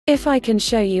If I can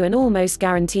show you an almost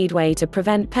guaranteed way to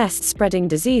prevent pest-spreading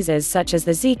diseases such as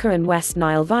the Zika and West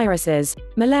Nile viruses,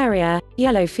 malaria,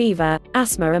 yellow fever,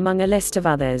 asthma among a list of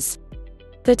others.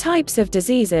 The types of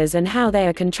diseases and how they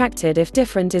are contracted if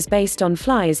different is based on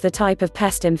flies, the type of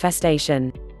pest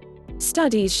infestation.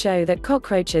 Studies show that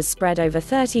cockroaches spread over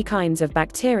 30 kinds of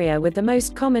bacteria, with the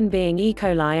most common being E.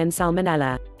 coli and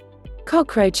Salmonella.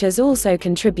 Cockroaches also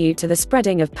contribute to the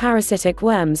spreading of parasitic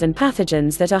worms and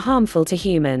pathogens that are harmful to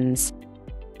humans.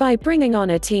 By bringing on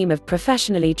a team of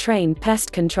professionally trained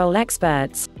pest control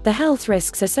experts, the health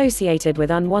risks associated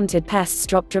with unwanted pests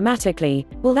drop dramatically.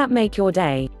 Will that make your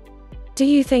day? Do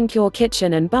you think your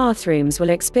kitchen and bathrooms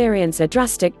will experience a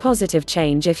drastic positive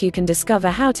change if you can discover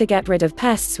how to get rid of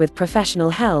pests with professional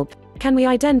help? Can we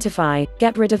identify,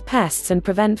 get rid of pests and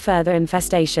prevent further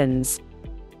infestations?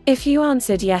 If you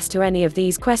answered yes to any of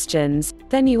these questions,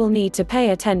 then you will need to pay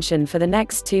attention for the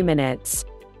next 2 minutes.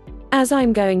 As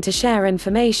I'm going to share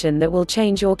information that will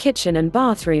change your kitchen and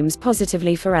bathrooms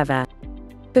positively forever.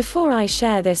 Before I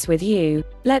share this with you,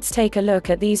 let's take a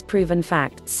look at these proven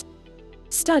facts.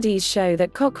 Studies show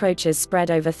that cockroaches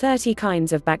spread over 30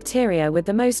 kinds of bacteria, with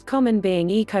the most common being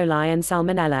E. coli and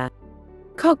Salmonella.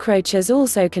 Cockroaches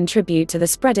also contribute to the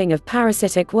spreading of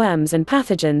parasitic worms and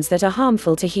pathogens that are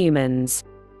harmful to humans.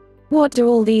 What do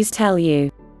all these tell you?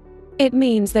 It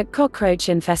means that cockroach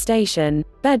infestation,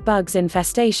 bedbugs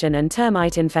infestation and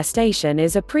termite infestation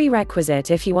is a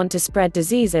prerequisite if you want to spread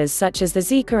diseases such as the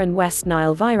Zika and West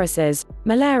Nile viruses,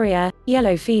 malaria,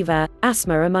 yellow fever,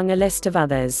 asthma among a list of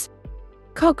others.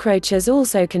 Cockroaches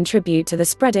also contribute to the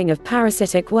spreading of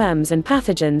parasitic worms and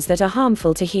pathogens that are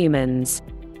harmful to humans.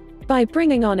 By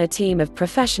bringing on a team of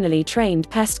professionally trained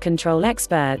pest control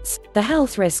experts, the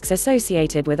health risks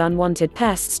associated with unwanted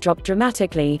pests drop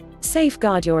dramatically.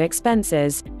 Safeguard your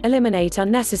expenses, eliminate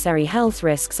unnecessary health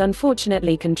risks.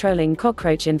 Unfortunately, controlling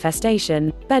cockroach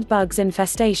infestation, bedbugs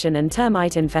infestation and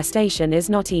termite infestation is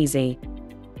not easy.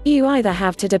 You either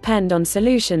have to depend on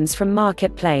solutions from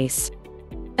marketplace,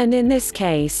 and in this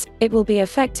case, it will be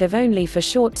effective only for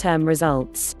short-term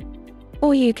results.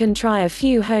 Or you can try a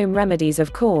few home remedies.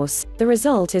 Of course, the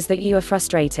result is that you are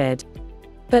frustrated.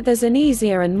 But there's an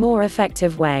easier and more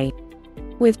effective way.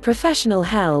 With professional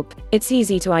help, it's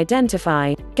easy to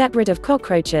identify, get rid of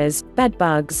cockroaches,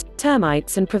 bedbugs,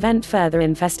 termites and prevent further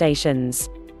infestations,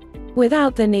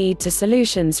 without the need to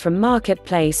solutions from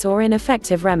marketplace or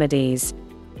ineffective remedies.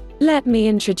 Let me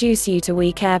introduce you to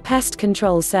We Care Pest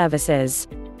Control Services.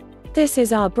 This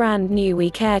is our brand new We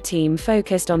Care team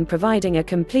focused on providing a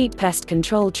complete pest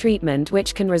control treatment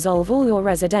which can resolve all your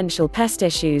residential pest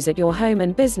issues at your home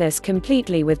and business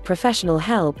completely with professional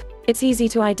help. It's easy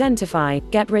to identify,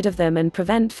 get rid of them and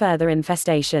prevent further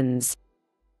infestations.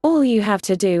 All you have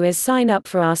to do is sign up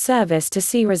for our service to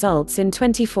see results in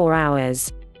 24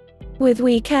 hours. With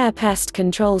We Care Pest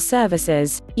Control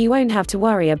Services, you won't have to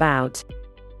worry about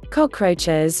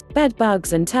cockroaches,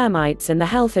 bedbugs and termites and the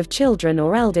health of children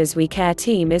or elders. We Care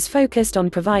team is focused on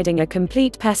providing a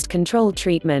complete pest control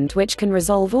treatment which can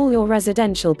resolve all your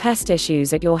residential pest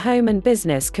issues at your home and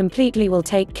business completely. Will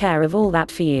take care of all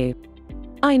that for you.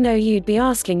 I know you'd be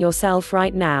asking yourself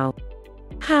right now,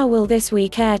 how will this We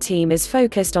Care team is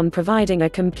focused on providing a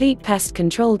complete pest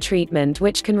control treatment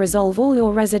which can resolve all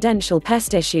your residential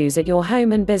pest issues at your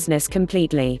home and business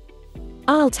completely?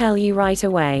 I'll tell you right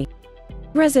away.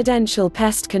 Residential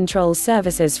pest control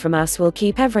services from us will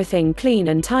keep everything clean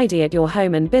and tidy at your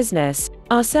home and business.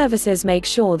 Our services make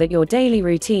sure that your daily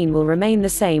routine will remain the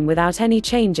same without any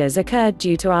changes occurred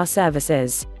due to our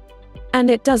services. And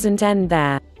it doesn't end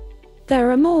there. There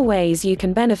are more ways you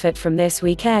can benefit from this.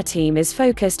 We Care team is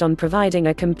focused on providing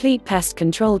a complete pest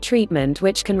control treatment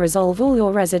which can resolve all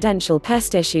your residential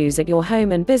pest issues at your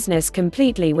home and business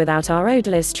completely without our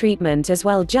odorless treatment as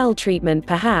well. Gel treatment.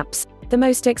 Perhaps the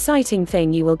most exciting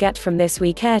thing you will get from this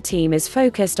We Care team is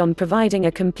focused on providing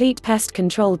a complete pest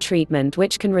control treatment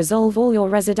which can resolve all your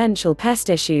residential pest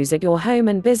issues at your home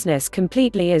and business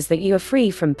completely is that you are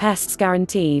free from pests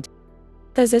guaranteed.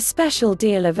 There's a special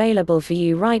deal available for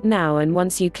you right now, and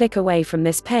once you click away from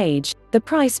this page, the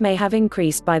price may have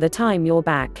increased by the time you're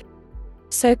back.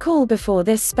 So call before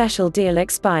this special deal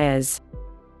expires.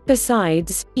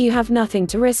 Besides, you have nothing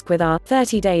to risk with our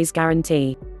 30 days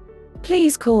guarantee.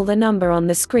 Please call the number on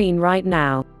the screen right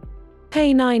now.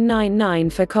 Pay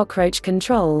 $9.99 for cockroach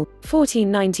control,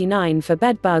 $14.99 for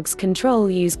bedbugs control.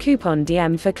 Use coupon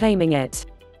DM for claiming it.